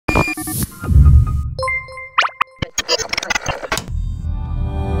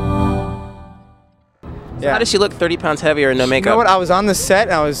So how does she look 30 pounds heavier and no makeup? You know what? I was on the set,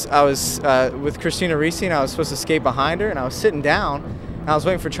 and I was with Christina Ricci, and I was supposed to skate behind her, and I was sitting down, and I was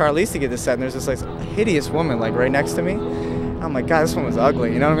waiting for Charlize to get the set, and there's this like hideous woman like right next to me. I'm like, God, this woman's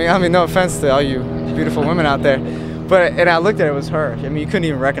ugly. You know what I mean? I mean, no offense to all you beautiful women out there, and I looked at it was her. I mean, you couldn't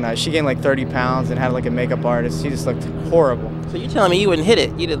even recognize. She gained like 30 pounds and had like a makeup artist. She just looked horrible. So you're telling me you wouldn't hit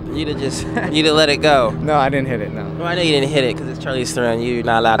it? You'd have let it go? No, I didn't hit it. No. Well, I know you didn't hit it because it's Charlize Theron. You're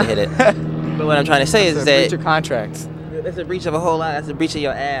not allowed to hit it. But what I'm trying to say is that breach of contracts. That's a breach of a whole lot. That's a breach of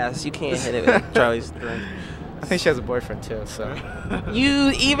your ass. You can't hit it with Charlize Theron. I think she has a boyfriend too, so.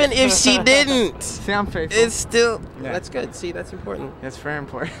 Even if she didn't. See, I'm faithful. It's still, that's good. See, that's important. That's very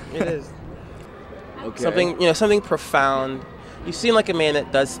important. It is. Okay. Something profound. You seem like a man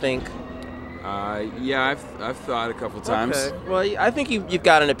that does think. Yeah, I've thought a couple times. Okay. Well, I think you've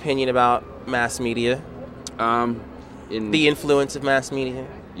got an opinion about mass media. The influence of mass media.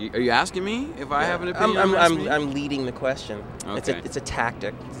 Are you asking me if I have an opinion on mass media? I'm leading the question. Okay. It's a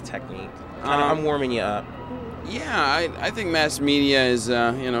tactic. It's a technique. I'm warming you up. Yeah, I think mass media is,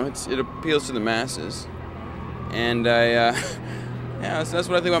 it appeals to the masses. And so that's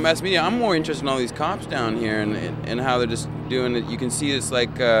what I think about mass media. I'm more interested in all these cops down here and how they're just doing it. You can see it's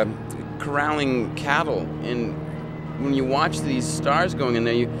like corralling cattle. And when you watch these stars going in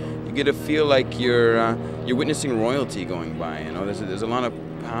there, you get to feel like you're witnessing royalty going by. You know, there's a lot of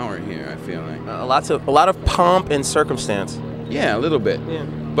power here, I feel like. A lot of pomp and circumstance. Yeah, a little bit. Yeah.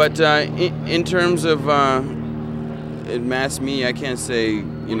 But in terms of mass media, I can't say,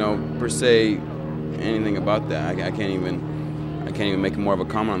 per se anything about that. I can't even make more of a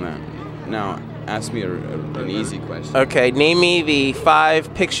comment on that. Now, ask me an easy question. Okay, name me the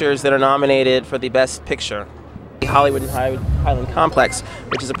 5 pictures that are nominated for the Best Picture. The Hollywood and Highland Complex,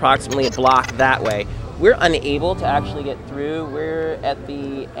 which is approximately a block that way. We're unable to actually get through. We're at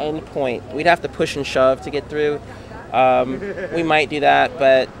the end point. We'd have to push and shove to get through. We might do that,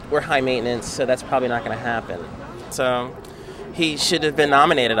 but we're high maintenance, so that's probably not going to happen. So he should have been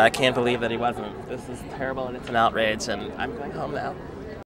nominated. I can't believe that he wasn't. This is terrible and it's an outrage, and I'm going home now.